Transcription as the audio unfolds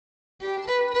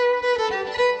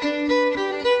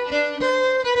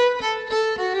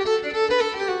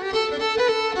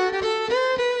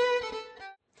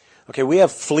Okay, we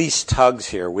have Fleece Tugs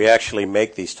here. We actually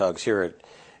make these tugs here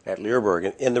at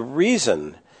Leerburg. And the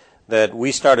reason that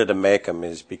we started to make them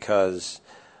is because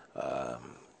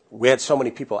we had so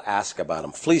many people ask about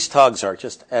them. Fleece Tugs are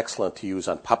just excellent to use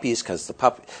on puppies because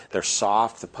they're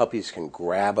soft. The puppies can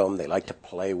grab them. They like to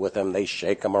play with them. They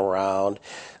shake them around.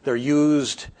 They're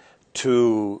used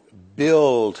to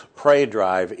build prey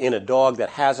drive in a dog that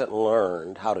hasn't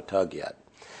learned how to tug yet.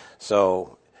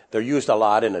 So they're used a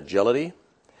lot in agility.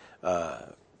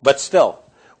 But still,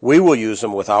 we will use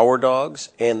them with our dogs,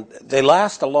 and they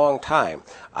last a long time.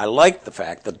 I like the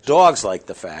fact, the dogs like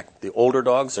the fact, the older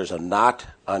dogs, there's a knot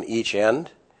on each end.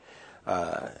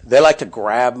 They like to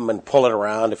grab them and pull it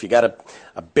around. If you got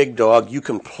a big dog, you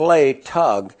can play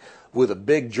tug with a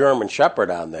big German Shepherd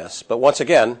on this. But once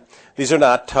again, these are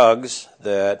not tugs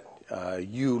that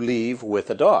you leave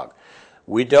with a dog.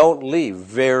 We don't leave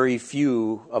very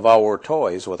few of our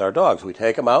toys with our dogs. We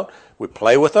take them out, we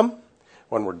play with them.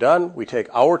 When we're done, we take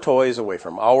our toys away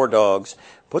from our dogs,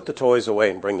 put the toys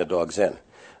away, and bring the dogs in.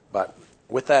 But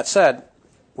with that said,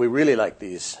 we really like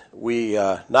these. We,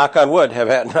 knock on wood,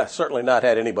 have certainly not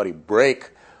had anybody break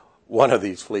one of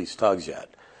these Fleece Tugs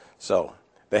yet. So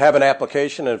they have an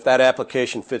application, and if that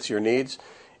application fits your needs,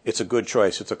 it's a good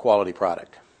choice. It's a quality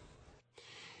product.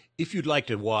 If you'd like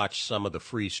to watch some of the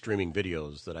free streaming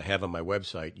videos that I have on my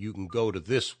website, you can go to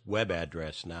this web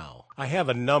address now. I have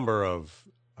a number of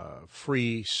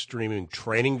free streaming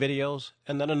training videos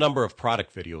and then a number of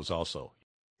product videos also.